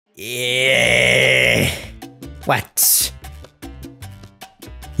What?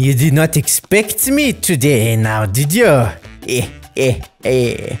 You did not expect me today now, did you?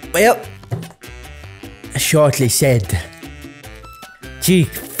 Well, shortly said, Cheek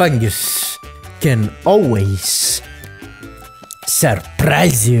Fungus can always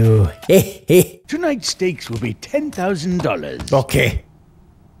surprise you. Tonight's stakes will be $10,000. Okay.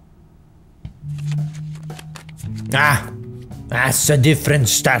 That's a different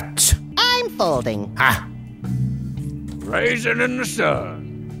start. I'm folding. Raisin in the sun.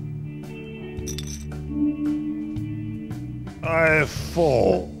 I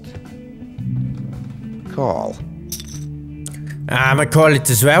fold. Call. I'ma call it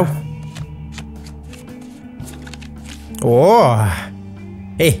as well. Oh.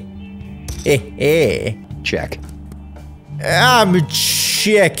 Check. I'ma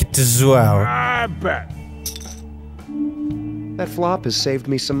check it as well. I bet. That flop has saved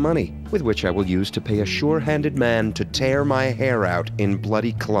me some money, with which I will use to pay a sure-handed man to tear my hair out in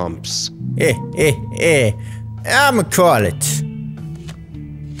bloody clumps. I'ma call it.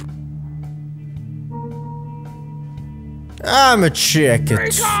 I'ma check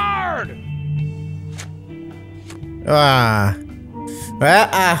it. Card! Well,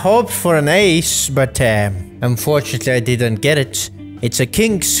 I hoped for an ace, but unfortunately I didn't get it. It's a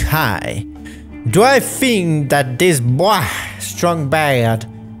king's high. Do I think that this strong bad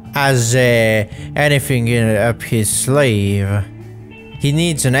has anything up his sleeve? He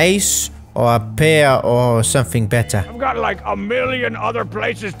needs an ace or a pair or something better. I've got like a million other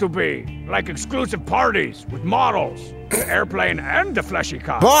places to be. Like exclusive parties with models, the airplane and the fleshy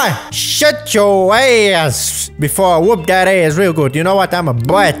car. Boy, shut your ass before I whoop that ass real good. You know what? I'm a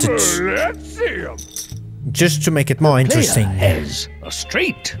bite it. Let's see him. Just to make it more interesting. Has a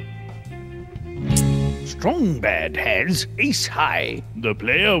straight. Strong bad has ace high. The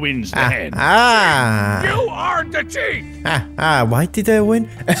player wins the hand. You are the cheat. Why did I win?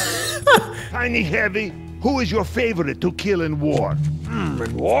 Tiny Heavy, who is your favorite to kill in war?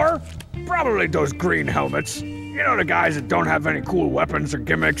 In war? Probably those green helmets. You know, the guys that don't have any cool weapons or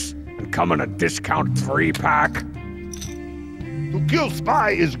gimmicks and come in a discount 3-pack. To kill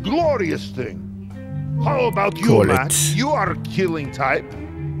spy is glorious thing. How about you, Call Matt? it. You are a killing type.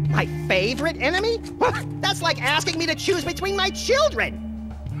 My favorite enemy? That's like asking me to choose between my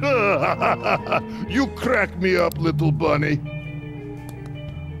children. You crack me up, little bunny.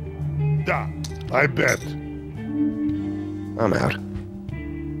 Da, I bet. I'm out.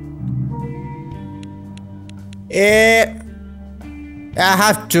 I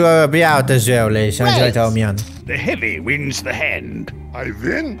have to be out as well, ladies and Right. gentlemen. The heavy wins the hand. I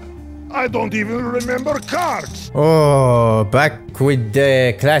win? I don't even remember cards. Oh, back with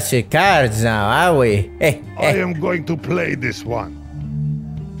the classic cards now, are we? I am going to play this one.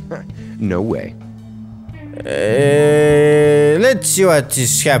 No way. Let's see what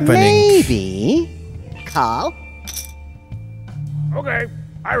is happening. Maybe. Call. Okay,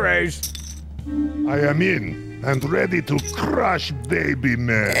 I raise. I am in and ready to crush baby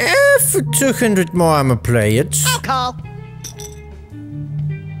man. For 200 more, I'ma play it. I'll call.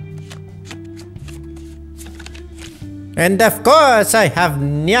 And of course, I have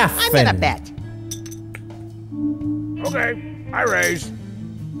nothing. I'm gonna bet. Okay, I raise.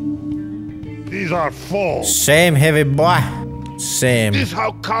 These are false. Same heavy boy. Same. This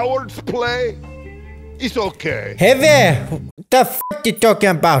how cowards play? It's okay. Heavy? What the f you talking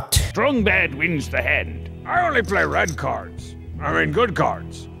about? Strong bad wins the hand. I only play red cards. I mean good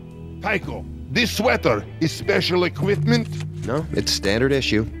cards. Tycho, this sweater is special equipment? No, it's standard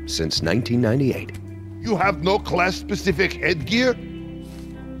issue since 1998. You have no class-specific headgear?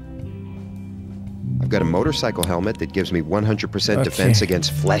 I've got a motorcycle helmet that gives me 100% defense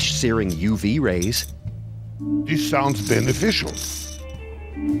against flesh-searing UV rays, This sounds beneficial.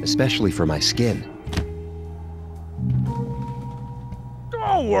 especially for my skin.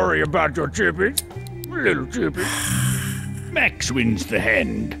 Don't worry about your chippies, little chippies. Max wins the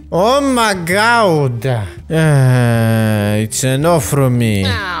hand. Oh my god. It's enough from me.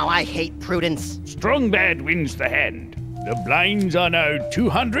 Oh, I hate prudence. Strong bad wins the hand. The blinds are now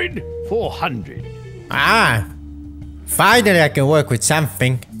 200, 400. Finally I can work with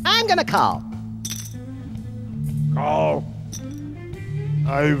something. I'm gonna call. Call.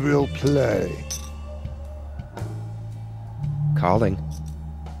 I will play. Calling.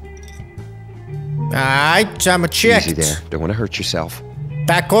 Alright, I'm a check. Easy there. Don't want to hurt yourself.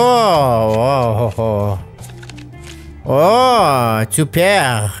 Back off. Oh, two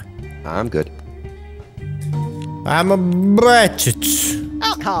pair. I'm good. I'm a budget.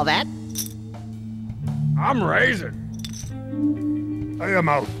 I'll call that. I'm raising. I am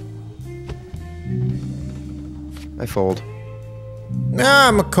out. I fold.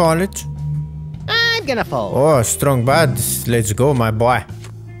 I'ma call it. I'm gonna fold. Oh, strong bad. Let's go, my boy.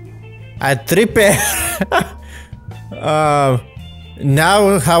 A triple.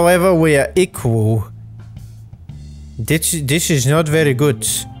 Now, however, we are equal. This is not very good,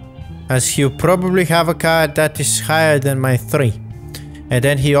 as he'll probably have a card that is higher than my 3, and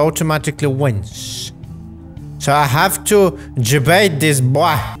then he automatically wins. So I have to debate this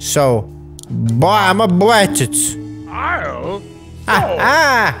boy. So, boy, I'ma bet it. I'll...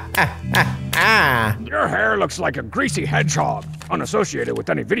 Your hair looks like a greasy hedgehog, unassociated with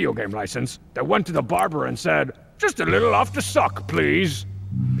any video game license, that went to the barber and said, "Just a little off the suck, please."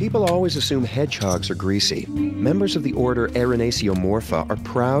 People always assume hedgehogs are greasy. Members of the order Erinaceomorpha are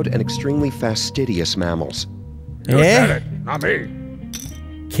proud and extremely fastidious mammals. You said Yeah? it, not me.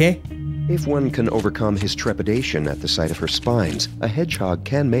 Okay. If one can overcome his trepidation at the sight of her spines, a hedgehog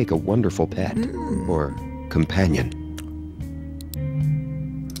can make a wonderful pet. Or companion.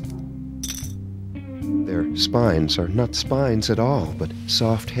 Their spines are not spines at all, but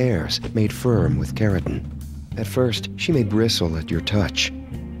soft hairs made firm with keratin. At first, she may bristle at your touch.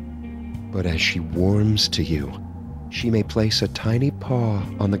 But as she warms to you, she may place a tiny paw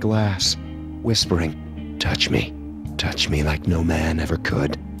on the glass, whispering, touch me like no man ever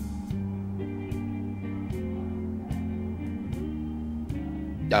could."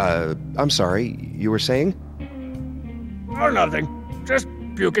 I'm sorry, you were saying? Oh, nothing. Just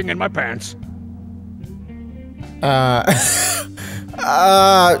puking in my pants. I'ma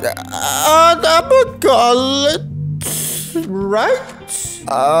call it. Right?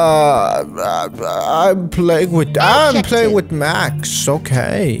 I'm playing with Max,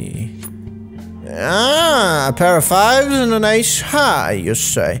 okay. A pair of 5s and an ace high, you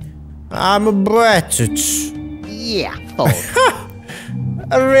say. I'm a bet it. Yeah, fold.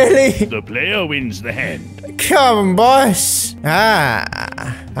 Really? The player wins the hand. Come on, boys.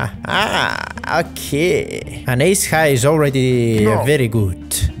 Okay. An ace high is already very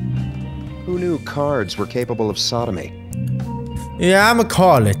good. Who knew cards were capable of sodomy? Yeah, I'ma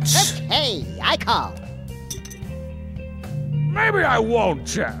call it. Okay, I call. Maybe I won't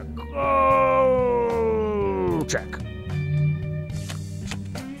check. Oh, check.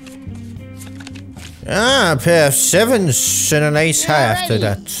 A pair of 7s and an ace high after Alrighty,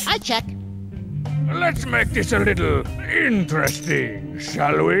 that. I check. Let's make this a little interesting,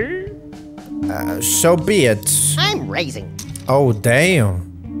 shall we? So be it. I'm raising. Oh,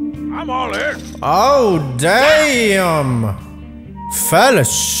 damn. I'm all in. Oh, damn.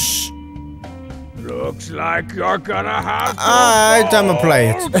 Fellas. Looks like you're gonna have to I'ma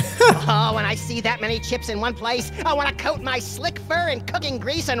play it. Oh, when I see that many chips in one place, I want to coat my slick fur in cooking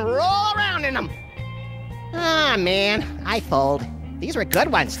grease and roll around in them. Ah, man, I fold. These were good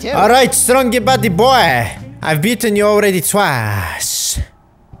ones, too. Alright, strongy buddy boy. I've beaten you already twice.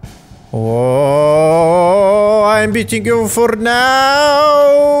 Oh, I'm beating you for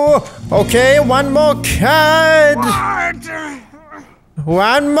now. Okay, one more card. What?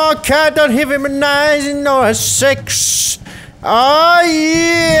 One more card, don't hit him a 9 or a 6. Oh,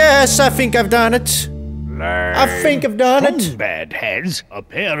 yes, I think I've done it. I think I've done it. Strongman has a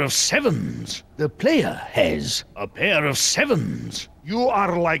pair of 7s. The player has a pair of 7s. You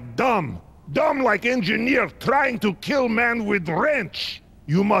are like dumb. Dumb like engineer trying to kill man with wrench.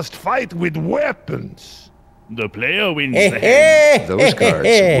 You must fight with weapons. The player wins the hand. Those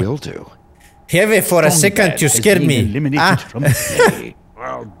cards will do. Heavy for a second, you scared me. Eliminated from play.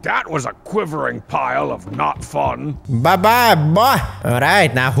 Well, that was a quivering pile of not fun. Bye-bye, boy.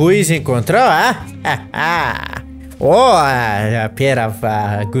 Alright, now who is in control, huh? Oh, a pair of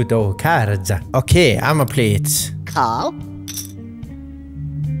good old cards. Okay, I'ma play it. Call.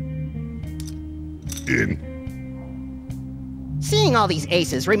 In. Seeing all these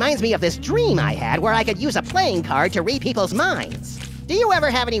aces reminds me of this dream I had where I could use a playing card to read people's minds. Do you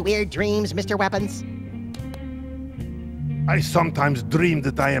ever have any weird dreams, Mr. Weapons? I sometimes dream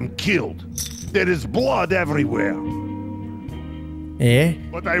that I am killed. There is blood everywhere. Yeah?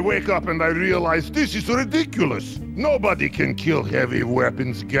 But I wake up and I realize this is ridiculous. Nobody can kill heavy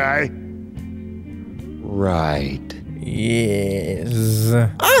weapons, guy. Right. Yes.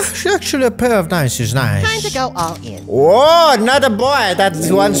 Actually, a pair of 9s is nice. Time to go all in. Oh, another boy that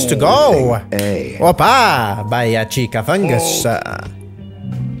wants to go. A. Opa, by a chica fungus.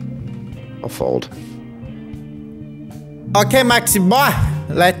 I'll fold. Okay, Maxi boy,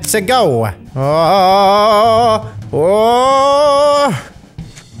 let's go. Oh, oh,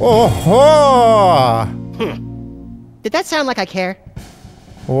 oh, Did that sound like I care?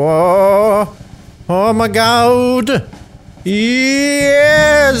 oh, oh my God.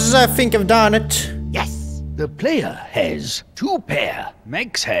 Yes, I think I've done it. Yes. The player has 2 pair.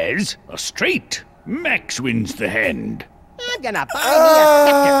 Max has a straight. Max wins the hand. I'm gonna buy me a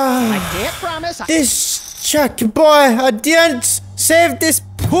scepter. I can't promise. This Chuck boy, I didn't save this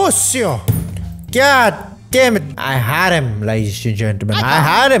pussy. God damn it. I had him, ladies and gentlemen. I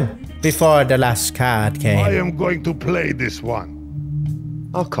had him before the last card came. I am going to play this one.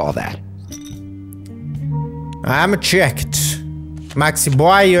 I'll call that. I'm checked. Maxi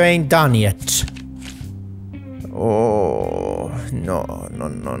boy, you ain't done yet. Oh, no.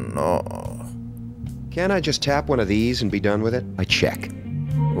 Can't I just tap one of these and be done with it? I check.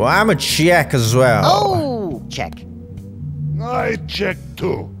 Well, I'm a check as well. Oh, check. I check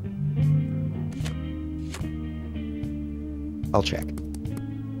too. I'll check.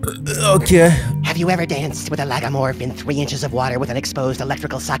 Okay. Have you ever danced with a lagomorph in 3 inches of water with an exposed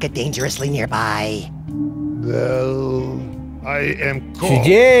electrical socket dangerously nearby? Well, I am caught.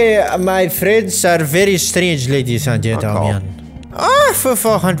 Today, my friends are very strange, ladies and gentlemen. For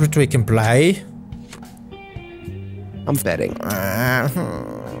 400 we can play. I'm betting.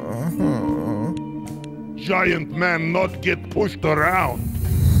 Giant man not get pushed around.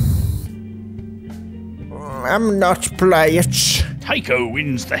 I'm not playing. Tycho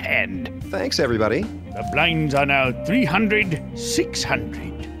wins the hand. Thanks, everybody. The blinds are now 300,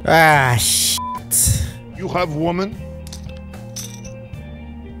 600. Ah, shit. You have woman?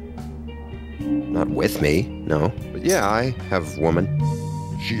 Not with me, no. But yeah, I have woman.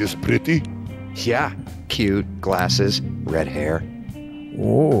 She is pretty. Yeah, cute, glasses, red hair.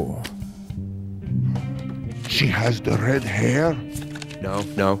 Oh. She has the red hair.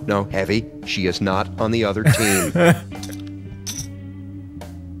 No, heavy. She is not on the other team.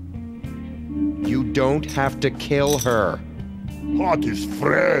 You don't have to kill her. Hottest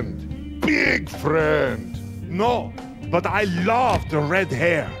friend. Big friend. No, but I love the red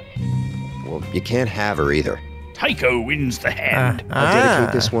hair. Well, you can't have her either. Tycho wins the hand. I'll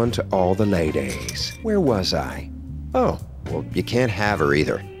dedicate this one to all the ladies. Where was I? Oh, well, you can't have her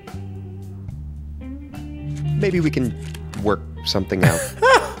either. Maybe we can work something out.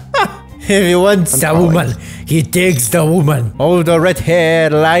 If he wants the woman, he takes the woman. All the red hair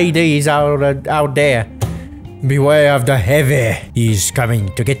ladies out there. Beware of the heavy. He's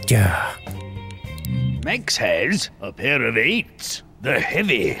coming to get you. Max has a pair of 8s. The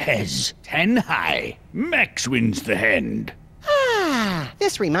heavy has 10 high. Max wins the hand.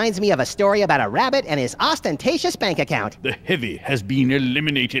 This reminds me of a story about a rabbit and his ostentatious bank account. The heavy has been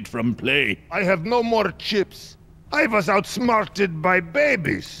eliminated from play. I have no more chips. I was outsmarted by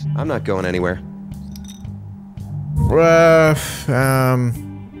babies. I'm not going anywhere.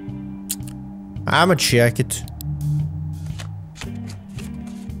 I'ma check it.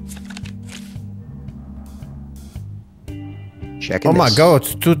 Checking Oh my this. god,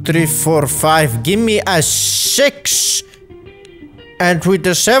 2, 3, 4, 5. Give me a 6. And with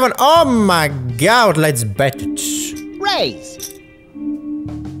the 7, oh my god, let's bet it. Raise.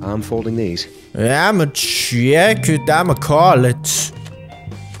 I'm folding these. I'ma check it, I'ma call it.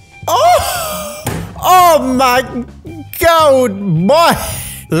 Oh my god, boy.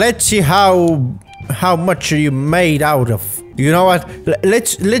 Let's see how much you made out of. You know what?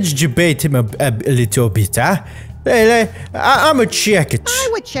 Let's debate him a little bit, huh? I'ma check it. I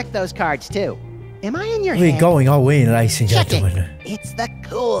would check those cards too. Am I in your We're head? going all in, ladies and Check gentlemen. it. It's the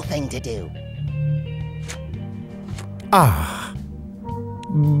cool thing to do.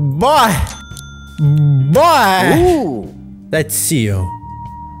 Boy! Ooh. Let's see you.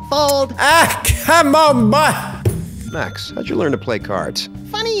 Fold. Come on, boy! Max, how'd you learn to play cards?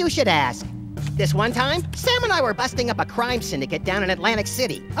 Funny you should ask. This one time, Sam and I were busting up a crime syndicate down in Atlantic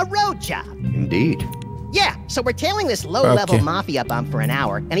City. A road job. Indeed. Yeah, so we're tailing this low-level Okay. mafia bum for an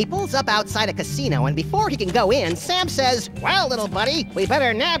hour, and he pulls up outside a casino, and before he can go in, Sam says, "Well, little buddy, we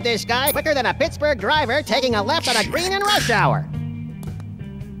better nab this guy quicker than a Pittsburgh driver taking a left on a green in rush hour."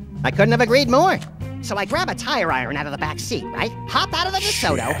 I couldn't have agreed more. So I grab a tire iron out of the back seat, right? Hop out of the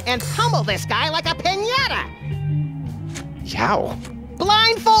DeSoto and pummel this guy like a piñata. Yow.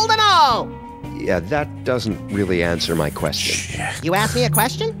 Blindfold and all. Yeah, that doesn't really answer my question. You asked me a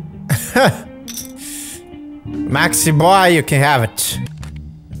question? Maxi boy, you can have it.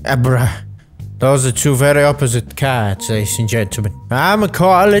 Bruh. Those are two very opposite cards, ladies and gentlemen. I'm a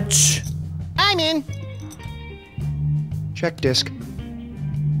college. I'm in. Check disc.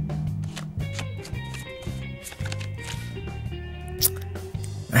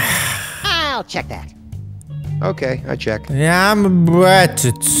 I'll check that. Okay, I check. Yeah, I'm bet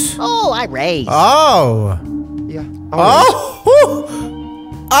it. Oh, I raise. Yeah. Oh! I'll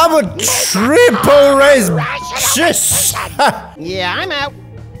Oh! I'm a triple raise. Just Yeah, I'm out.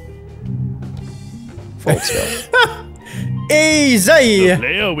 Folksville. Easy! The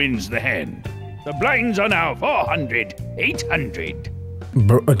player wins the hand. The blinds are now 400, 800.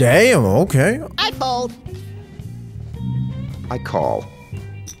 Damn, okay. I fold. I call.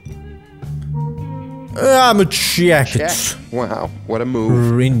 I'm a check it. Check. Wow, what a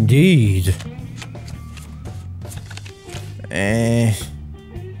move. Indeed. I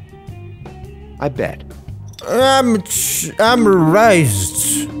bet. I'm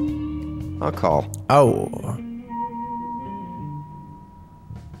raised. I'll call. Oh.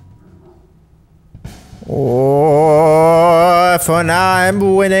 Oh, for now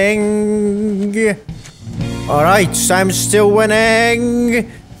I'm winning. Alright, I'm still winning.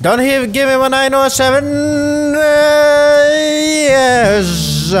 Don't give me 1907.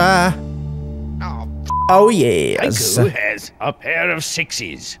 Yes. Oh, yes. Tycho has a pair of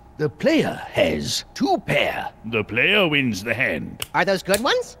sixes. The player has 2 pair. The player wins the hand. Are those good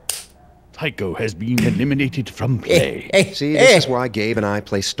ones? Tycho has been eliminated from play. See, this is why Gabe and I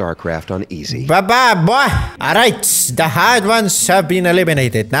play StarCraft on easy. Bye-bye, boy. Alright, the hard ones have been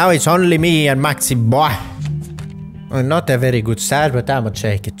eliminated. Now it's only me and Maxi, boy. Not a very good start, but I'ma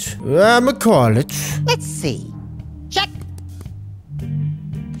take it. I'ma call it. Let's see. Check.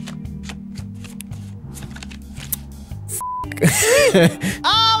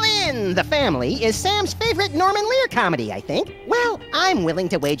 All in! The Family is Sam's favorite Norman Lear comedy, I think. Well, I'm willing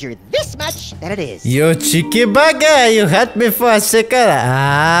to wager this much that it is. You cheeky bugger, you had me for a second.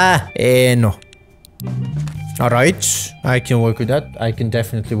 No. Alright, I can work with that. I can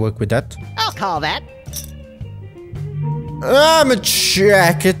definitely work with that. I'll call that. I'ma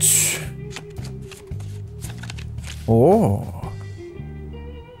check it. Oh.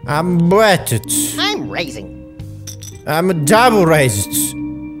 I'm bet it. I'm raising. I'm a double raised.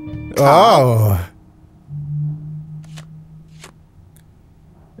 Oh.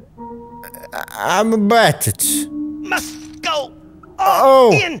 I'm a bet it. Must go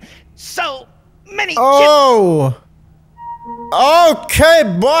Oh. in so many Oh. Okay,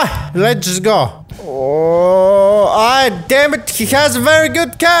 boy. Let's go. Oh, damn it. He has very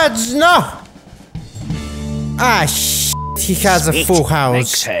good cards. No. Shit. He has a full Max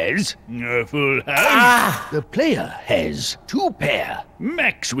house. has a full house. The player has 2 pair.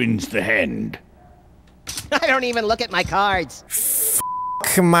 Max wins the hand. I don't even look at my cards.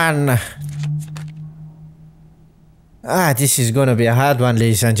 Come on. This is gonna be a hard one,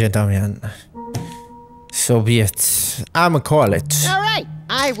 ladies and gentlemen. So be it. I'ma call it. All right,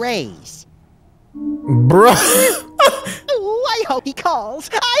 I raise. Bro. Ooh, I hope he calls.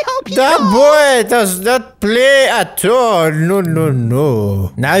 I hope he That calls. boy does not play at all. No, no,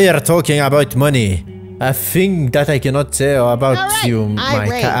 no. Now you're talking about money. A thing that I cannot tell about Alright, you, I my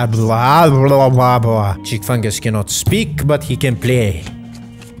raise. blah, blah, blah, blah. Chick Fungus cannot speak, but he can play.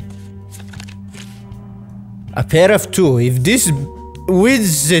 A pair of 2. If this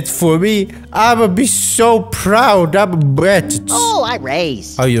wins it for me, I'ma be so proud. I'ma bet it. Oh, I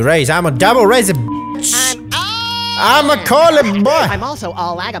raise. Oh, you raise. I'm a double raise it, bitch. I'ma call it, boy. I'm also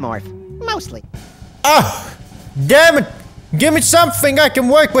all Agamorph. Mostly. Oh, damn it. Give me something I can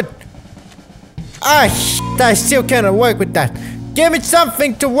work with. I still cannot work with that. Give me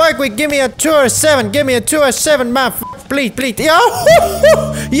something to work with. Give me a 2 or 7. Give me a 2 or 7, man. Please, please.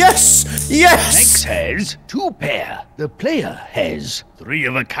 Oh, yes, yes. Max has 2 pair. The player has 3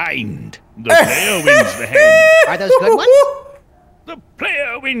 of a kind. The player wins the hand. Are those good ones? The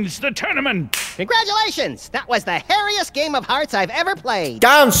player wins the tournament. Congratulations! That was the hairiest game of hearts I've ever played.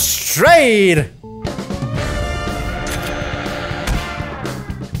 Down straight.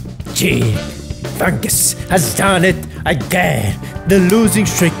 Gee, Fungus has done it again. The losing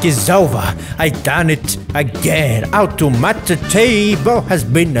streak is over. I done it again. Automatic table has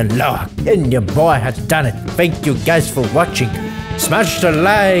been unlocked, and your boy has done it. Thank you guys for watching. Smash the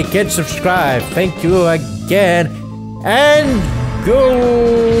like and subscribe. Thank you again, and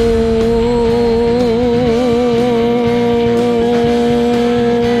go.